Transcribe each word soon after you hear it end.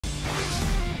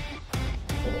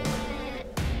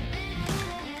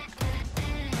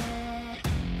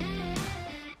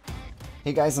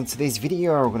Hey guys, on today's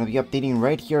video we're going to be updating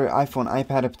right here iPhone,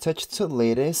 iPad, iPod Touch to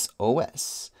latest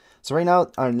OS. So right now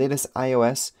our latest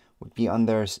iOS would be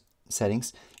under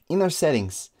settings. In our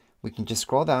settings, we can just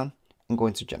scroll down and go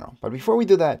into general. But before we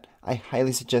do that, I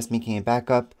highly suggest making a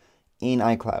backup in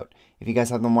iCloud. If you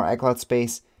guys have no more iCloud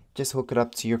space, just hook it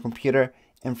up to your computer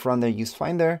and from there use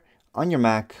Finder on your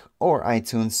Mac or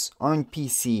iTunes on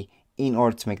PC in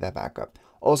order to make that backup.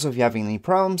 Also, if you're having any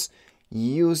problems,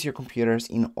 use your computers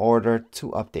in order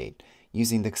to update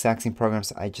using the exact same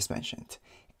programs I just mentioned.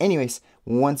 Anyways,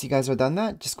 once you guys are done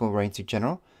that, just go right into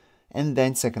general, and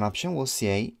then second option will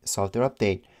say software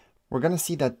update. We're gonna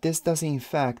see that this does in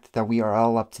fact that we are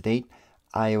all up to date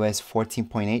iOS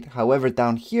 14.8. However,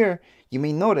 down here you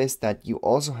may notice that you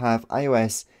also have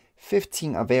iOS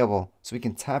 15 available, so we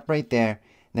can tap right there,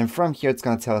 and then from here it's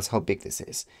gonna tell us how big this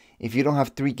is. If you don't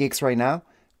have 3 gigs right now,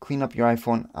 clean up your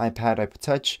iPhone, iPad, iPod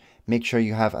Touch. Make sure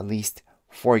you have at least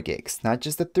 4 gigs, not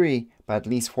just the 3, but at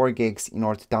least 4 gigs in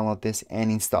order to download this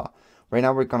and install. Right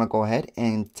now we're gonna go ahead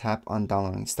and tap on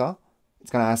download and install.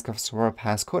 It's gonna ask us for a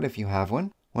passcode if you have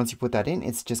one. Once you put that in,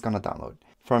 it's just gonna download.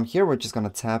 From here, we're just gonna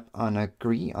tap on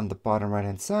agree on the bottom right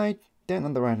hand side. Then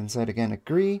on the right hand side again,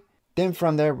 agree. Then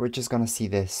from there, we're just gonna see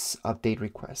this update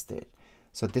requested.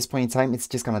 So at this point in time, it's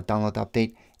just gonna download the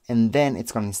update and then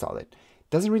it's gonna install it.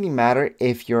 Doesn't really matter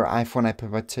if your iPhone,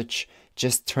 iPad Touch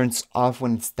just turns off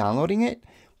when it's downloading it,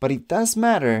 but it does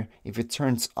matter if it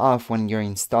turns off when you're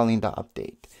installing the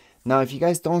update. Now, if you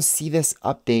guys don't see this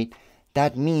update,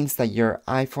 that means that your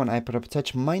iPhone, iPad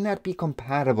Touch might not be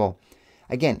compatible.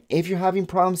 Again, if you're having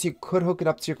problems, you could hook it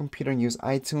up to your computer and use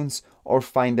iTunes or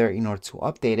Finder in order to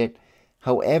update it.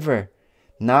 However,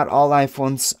 not all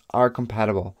iPhones are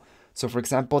compatible. So for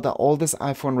example, the oldest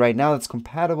iPhone right now that's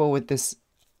compatible with this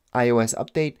iOS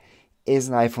update is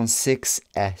an iPhone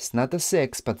 6s, not the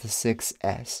 6 but the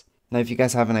 6s. Now if you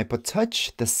guys have an iPod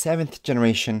Touch, the 7th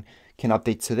generation can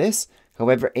update to this.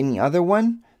 However, any other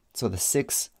one, so the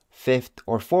 6th, 5th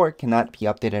or 4th cannot be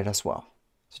updated as well.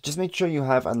 So just make sure you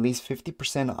have at least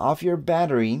 50% of your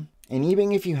battery, and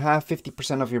even if you have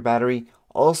 50% of your battery,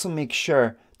 also make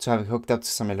sure to have it hooked up to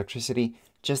some electricity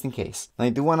just in case. Now I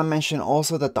do want to mention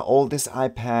also that the oldest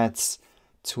iPads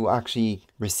to actually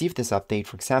receive this update,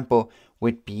 for example,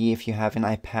 would be if you have an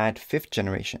iPad 5th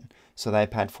generation. So the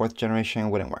iPad 4th generation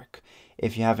wouldn't work.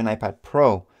 If you have an iPad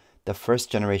Pro, the 1st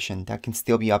generation, that can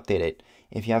still be updated.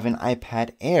 If you have an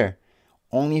iPad Air,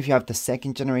 only if you have the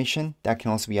 2nd generation, that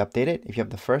can also be updated. If you have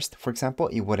the 1st, for example,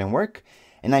 it wouldn't work.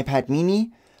 An iPad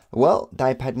Mini, well, the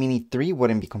iPad Mini 3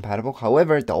 wouldn't be compatible.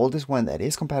 However, the oldest one that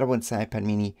is compatible is the iPad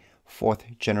Mini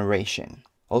 4th generation.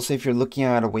 Also, if you're looking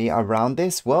at a way around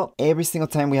this, well, every single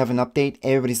time we have an update,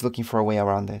 everybody's looking for a way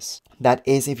around this. That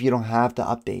is if you don't have the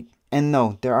update. And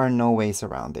no, there are no ways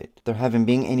around it. There haven't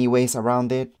been any ways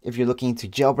around it. If you're looking into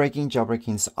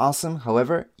jailbreaking is awesome.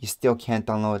 However, you still can't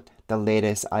download the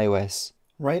latest iOS.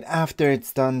 Right after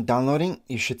it's done downloading,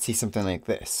 you should see something like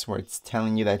this, where it's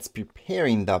telling you that it's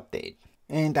preparing the update.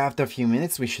 And after a few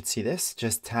minutes, we should see this.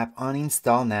 Just tap on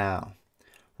install now.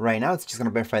 Right now, it's just going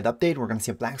to verify the update. We're going to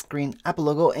see a black screen, Apple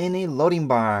logo, and a loading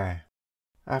bar.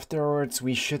 Afterwards,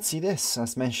 we should see this,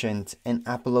 as mentioned, an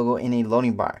Apple logo in a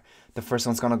loading bar. The first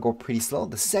one's going to go pretty slow.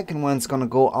 The second one's going to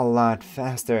go a lot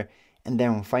faster. And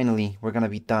then finally, we're going to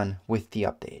be done with the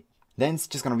update. Then it's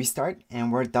just going to restart,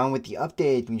 and we're done with the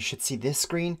update. You should see this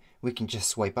screen. We can just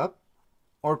swipe up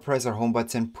or press our home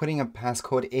button, putting a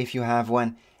passcode if you have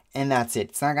one. And that's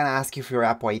it. It's not going to ask you for your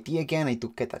Apple ID again. I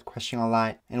do get that question a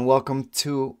lot. And welcome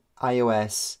to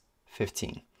iOS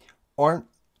 15. Or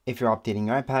if you're updating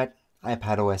your iPad,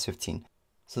 iPadOS 15.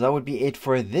 So that would be it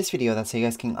for this video. That's how you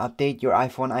guys can update your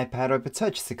iPhone, iPad, or iPod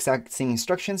Touch. It's the exact same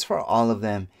instructions for all of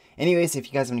them. Anyways, if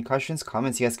you guys have any questions,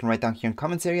 comments, you guys can write down here in the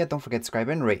comments area. Don't forget to subscribe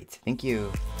and rate. Thank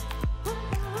you.